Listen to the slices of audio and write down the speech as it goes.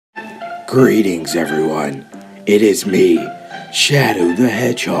Greetings, everyone. It is me, Shadow the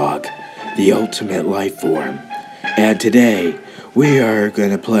Hedgehog, the ultimate life form. And today, we are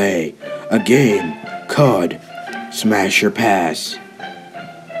gonna play a game called Smash or Pass.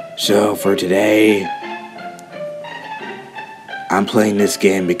 So for today, I'm playing this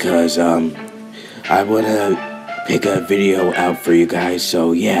game because I wanna pick a video out for you guys.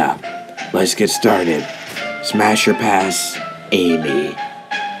 So yeah, let's get started. Smash or Pass, Amy.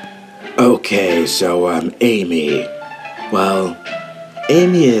 Okay, so Amy. Well,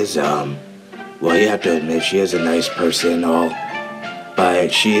 Amy is well, you have to admit she is a nice person and all,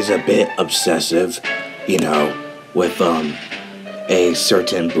 but she's a bit obsessive, you know, with a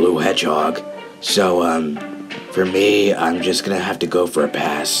certain blue hedgehog. So for me, I'm just gonna have to go for a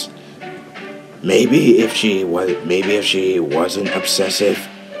pass. Maybe if she wasn't obsessive,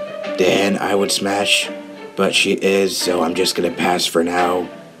 then I would smash, but she is, so I'm just gonna pass for now.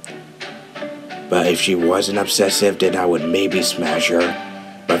 But if she wasn't obsessive, then I would maybe smash her.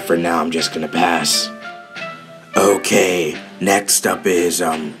 But for now, I'm just gonna pass. Okay, next up is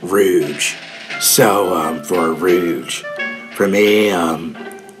Rouge. So for Rouge, for me,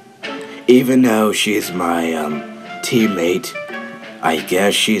 even though she's my teammate, I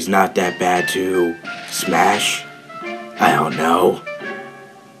guess she's not that bad to smash. I don't know.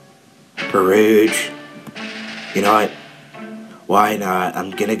 For Rouge, you know what? Why not?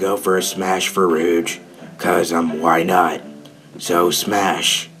 I'm gonna go for a smash for Rouge, cause why not? So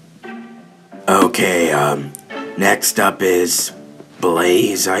smash. Okay, next up is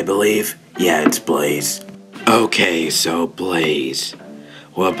Blaze, I believe. Yeah, it's Blaze. Okay, so Blaze.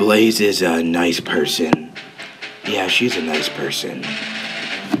 Well, Blaze is a nice person. Yeah, she's a nice person.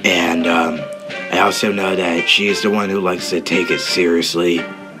 And I also know that she's the one who likes to take it seriously.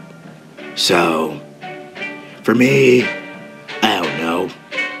 So for me, I don't know.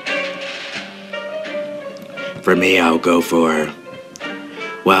 For me, I'll go for...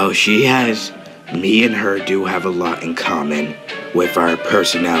 Well, me and her do have a lot in common with our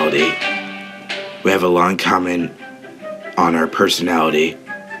personality. We have a lot in common on our personality.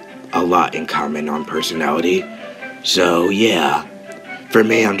 A lot in common on personality. So, yeah. For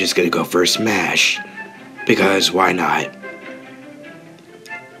me, I'm just gonna go for a smash. Because why not?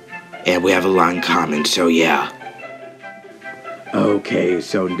 And we have a lot in common, so yeah. Okay,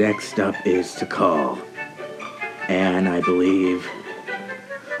 so next up is Takal. And I believe...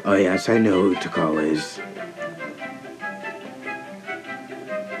 Oh yes, I know who Takal is.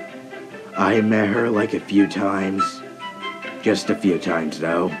 I met her like a few times. Just a few times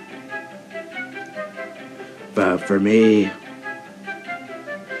though. But for me,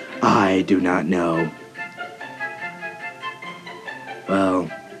 I do not know. Well,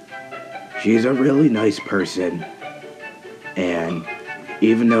 she's a really nice person. And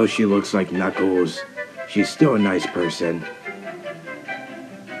even though she looks like Knuckles, she's still a nice person.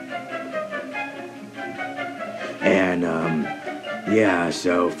 And, yeah,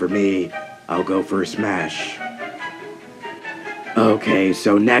 so for me, I'll go for a smash. Okay,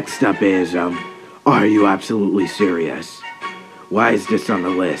 so next up is, are you absolutely serious? Why is this on the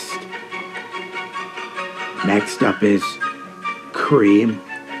list? Next up is Cream.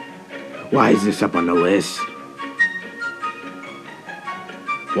 Why is this up on the list?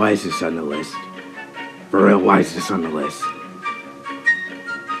 Why is this on the list? For real, why is this on the list?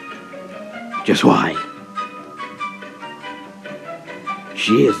 Just why?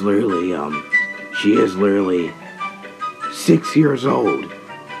 She is literally 6 years old.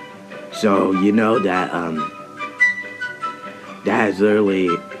 So, you know that, that is literally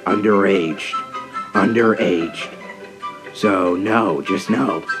underaged. So, no, just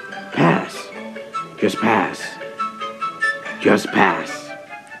no. Pass. Just pass. Just pass.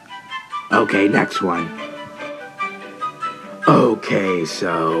 Okay, next one. Okay,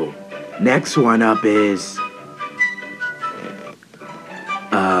 so next one up is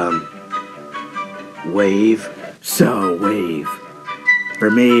Wave. So Wave.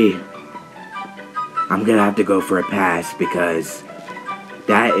 For me, I'm gonna have to go for a pass because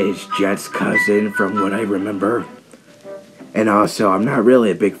that is Jet's cousin from what I remember. And also, I'm not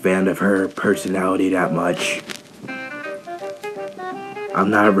really a big fan of her personality that much. I'm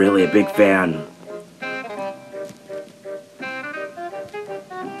not really a big fan.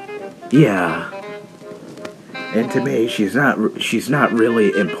 Yeah. And to me, she's not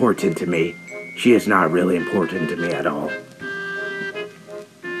really important to me. She is not really important to me at all.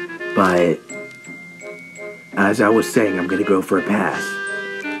 But as I was saying, I'm gonna go for a pass.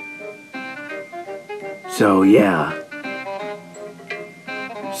 So yeah.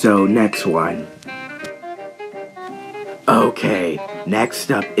 So next one. Okay,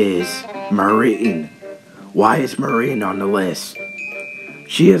 next up is Marine. Why is Marine on the list?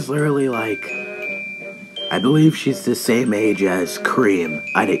 She is literally like, I believe she's the same age as Cream.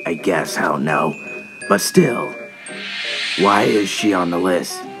 I guess, I don't know. But still, why is she on the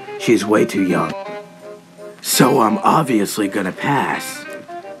list? She's way too young. So I'm obviously gonna pass.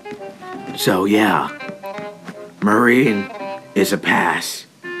 So yeah, Marine is a pass.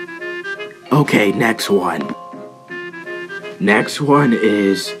 Okay, next one. Next one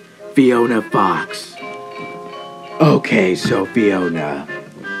is Fiona Fox. Okay, so Fiona.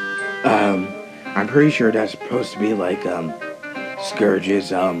 I'm pretty sure that's supposed to be like, Scourge's,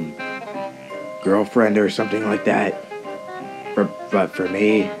 girlfriend or something like that. But for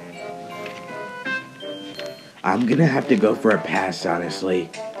me, I'm gonna have to go for a pass, honestly.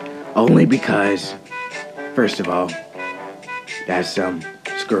 Only because, first of all, that's,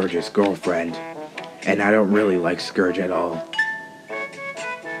 Scourge's girlfriend. And I don't really like Scourge at all.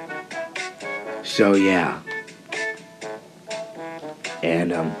 So, yeah.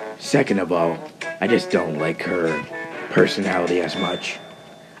 And, second of all, I just don't like her personality as much.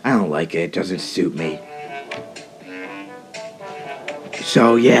 I don't like it. It doesn't suit me.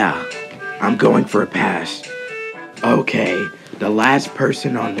 So, yeah. I'm going for a pass. Okay. The last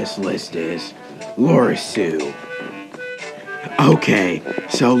person on this list is Laura Sue. Okay.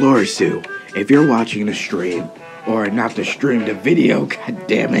 So, Laura Sue, if you're watching the stream, or not the stream, the video, god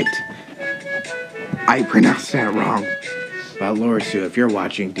damn it. I pronounced that wrong. But Laura Sue, if you're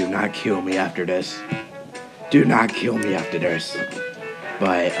watching, do not kill me after this. Do not kill me after this.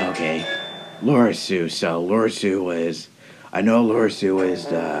 But, okay. Laura Sue. So, Laura Sue is... I know Laura Sue is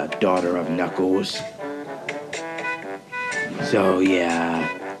the daughter of Knuckles. So, yeah.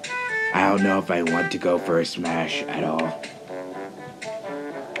 I don't know if I want to go for a smash at all.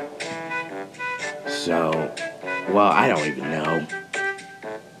 So, well, I don't even know.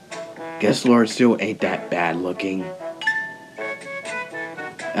 Guess Laura Sue ain't that bad looking.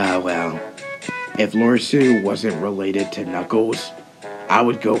 Well, if Laura Sue wasn't related to Knuckles, I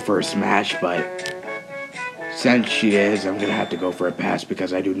would go for a smash, but since she is, I'm gonna have to go for a pass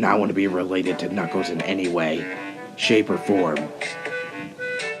because I do not want to be related to Knuckles in any way, shape, or form.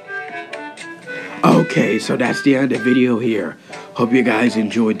 Okay, so that's the end of the video here. Hope you guys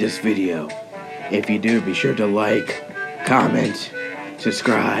enjoyed this video. If you do, be sure to like, comment,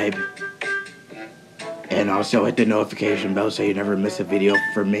 subscribe, and also hit the notification bell so you never miss a video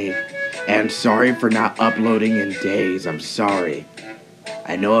from me. And sorry for not uploading in days. I'm sorry.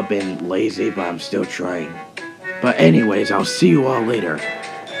 I know I've been lazy, but I'm still trying. But anyways, I'll see you all later.